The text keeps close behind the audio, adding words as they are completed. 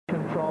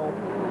control.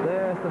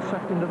 There's the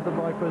second of the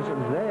Vipers,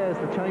 and there's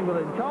the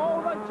Chamberlain.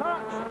 Oh, they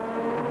touched!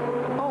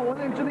 Oh,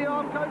 and into the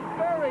Armco,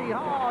 very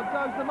hard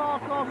goes the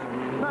Marcos.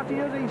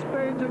 Mattiuzzi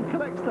spins and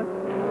collects the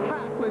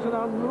hapless and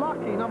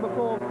unlucky number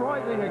 4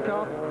 Freisinger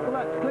car. Well,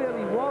 that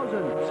clearly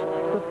wasn't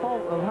the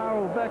fault of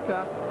Harold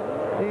Becker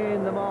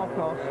in the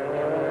Marcos.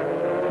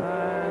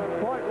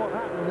 And quite what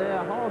happened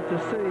there, hard to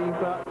see,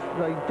 but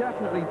they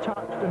definitely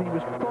touched, and he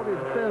was prodded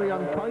fairly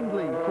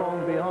unkindly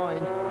from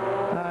behind.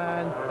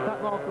 And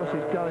that Marcos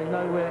is going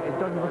nowhere. It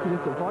doesn't look as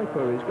if the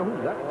Viper is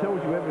going. That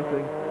tells you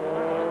everything.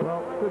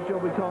 Well, good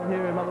job we can't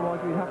hear him, otherwise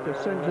we'd have to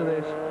censor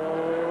this.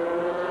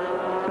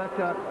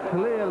 Becker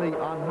clearly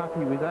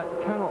unhappy with that,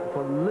 cannot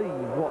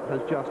believe what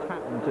has just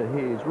happened to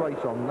his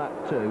race on lap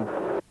 2.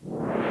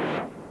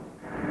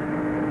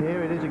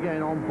 Here it is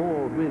again on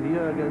board with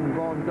Jürgen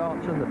von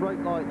Dartzen. The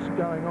brake lights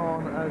going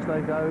on as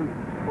they go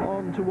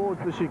on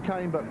towards the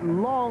chicane, but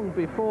long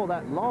before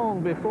that,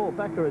 long before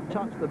Becker had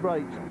touched the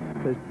brakes,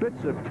 there's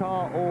bits of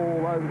car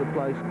all over the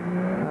place,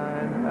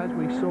 and as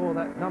we saw,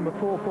 that number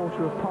 4 Porsche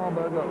of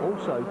Palmberger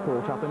also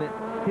caught up in it.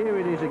 Here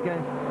it is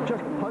again,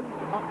 just poked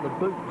up the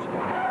boot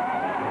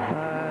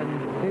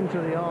and into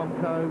the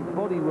Armco,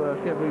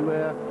 bodywork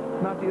everywhere.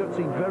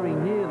 Mattiuzzi very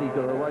nearly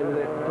got away with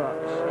it,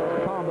 but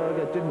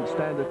Palmberger didn't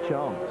stand a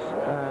chance,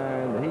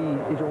 and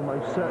he is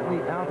almost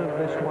certainly out of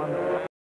this one.